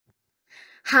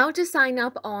How to sign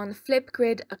up on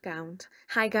FlipGrid account.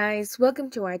 Hi guys, welcome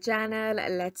to our channel.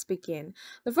 Let's begin.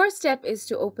 The first step is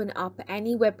to open up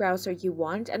any web browser you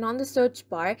want, and on the search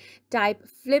bar type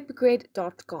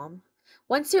flipgrid.com.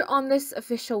 Once you're on this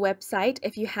official website,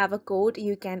 if you have a code,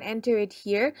 you can enter it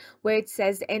here where it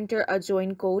says enter a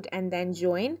join code and then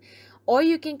join. Or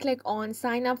you can click on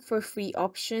sign up for free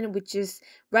option, which is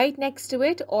right next to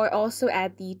it or also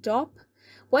at the top.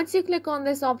 Once you click on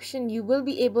this option, you will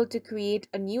be able to create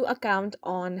a new account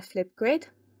on FlipGrid.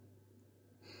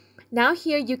 Now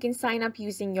here you can sign up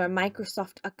using your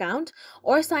Microsoft account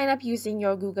or sign up using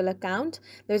your Google account.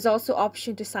 There's also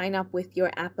option to sign up with your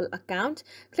Apple account.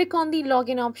 Click on the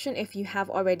login option if you have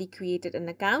already created an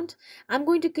account. I'm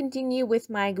going to continue with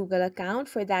my Google account.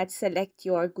 For that, select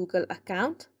your Google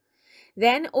account.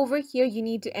 Then over here, you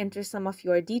need to enter some of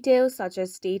your details such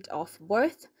as date of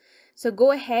birth. So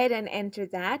go ahead and enter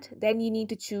that. Then you need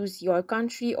to choose your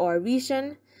country or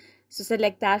region. So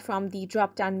select that from the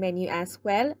drop-down menu as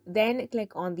well. Then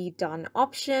click on the done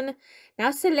option.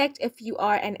 Now select if you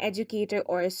are an educator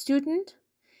or a student.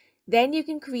 Then you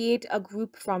can create a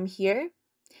group from here.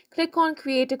 Click on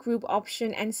create a group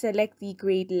option and select the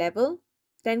grade level.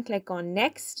 Then click on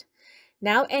next.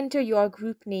 Now enter your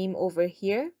group name over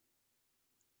here.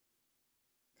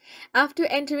 After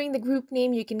entering the group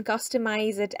name, you can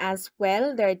customize it as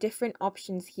well. There are different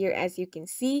options here as you can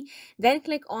see. Then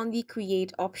click on the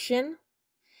create option.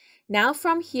 Now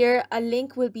from here, a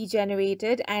link will be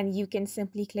generated and you can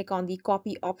simply click on the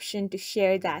copy option to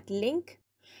share that link.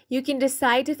 You can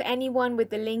decide if anyone with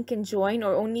the link can join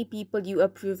or only people you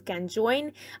approve can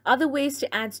join. Other ways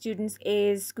to add students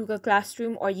is Google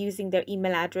Classroom or using their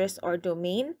email address or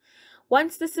domain.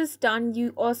 Once this is done, you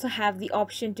also have the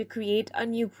option to create a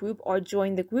new group or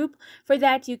join the group. For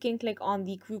that, you can click on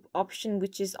the group option,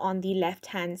 which is on the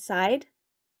left-hand side.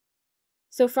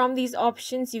 So from these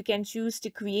options, you can choose to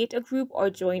create a group or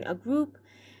join a group.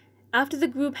 After the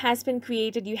group has been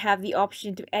created, you have the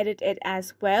option to edit it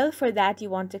as well. For that, you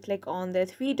want to click on the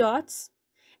three dots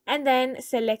and then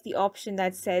select the option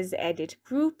that says edit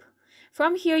group.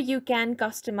 From here, you can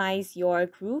customize your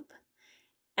group.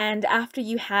 And after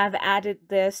you have added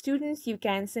the students, you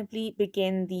can simply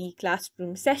begin the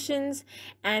classroom sessions.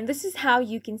 And this is how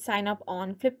you can sign up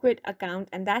on FlipGrid account.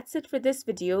 And that's it for this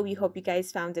video. We hope you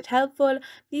guys found it helpful.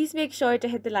 Please make sure to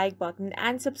hit the like button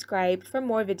and subscribe for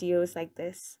more videos like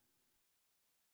this.